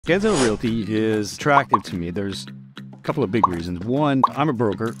Canzell Realty is attractive to me. There's a couple of big reasons. One, I'm a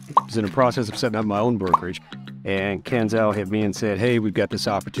broker. I was in the process of setting up my own brokerage, and Canzell hit me and said, hey, we've got this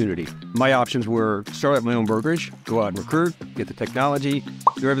opportunity. My options were start up my own brokerage, go out and recruit, get the technology,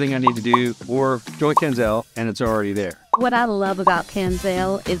 do everything I need to do, or join Canzell, and it's already there. What I love about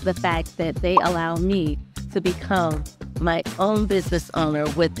Canzell is the fact that they allow me to become my own business owner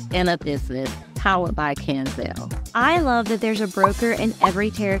within a business powered by Canzell. I love that there's a broker in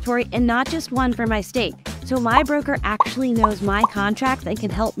every territory and not just one for my state. So my broker actually knows my contracts and can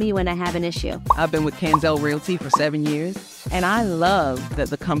help me when I have an issue. I've been with Canzell Realty for 7 years, and I love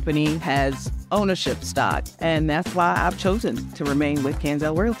that the company has ownership stock, and that's why I've chosen to remain with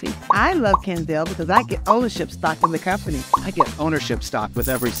Canzell Realty. I love Canzell because I get ownership stock in the company. I get ownership stock with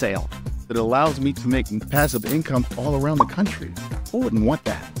every sale. It allows me to make passive income all around the country. Who wouldn't want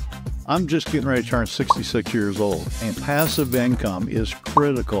that? I'm just getting ready to turn 66 years old, and passive income is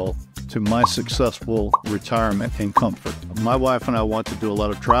critical to my successful retirement and comfort. My wife and I want to do a lot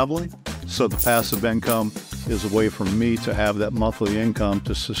of traveling, so the passive income is a way for me to have that monthly income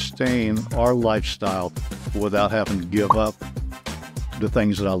to sustain our lifestyle without having to give up the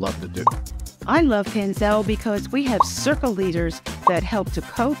things that I love to do. I love Canzell because we have circle leaders that help to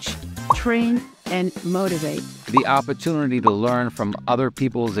coach, train, and motivate. The opportunity to learn from other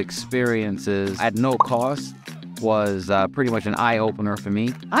people's experiences at no cost was pretty much an eye-opener for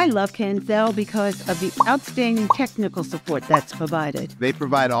me. I love Canzell because of the outstanding technical support that's provided. They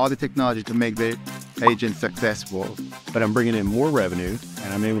provide all the technology to make their agents successful. But I'm bringing in more revenue,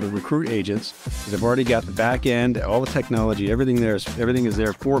 and I'm able to recruit agents because I've already got the back end, all the technology, everything is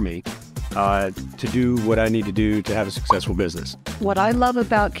there for me to do what I need to do to have a successful business. What I love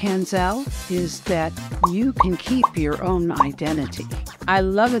about Canzell is that you can keep your own identity. I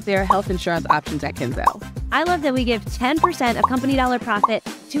love that there are health insurance options at Canzell. I love that we give 10% of company dollar profit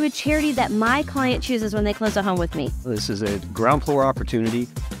to a charity that my client chooses when they close a home with me. This is a ground floor opportunity.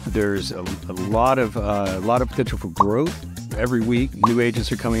 There's a lot of potential for growth. Every week, new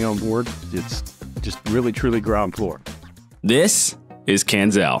agents are coming on board. It's just really, truly ground floor. This is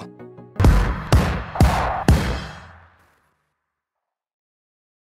Canzell.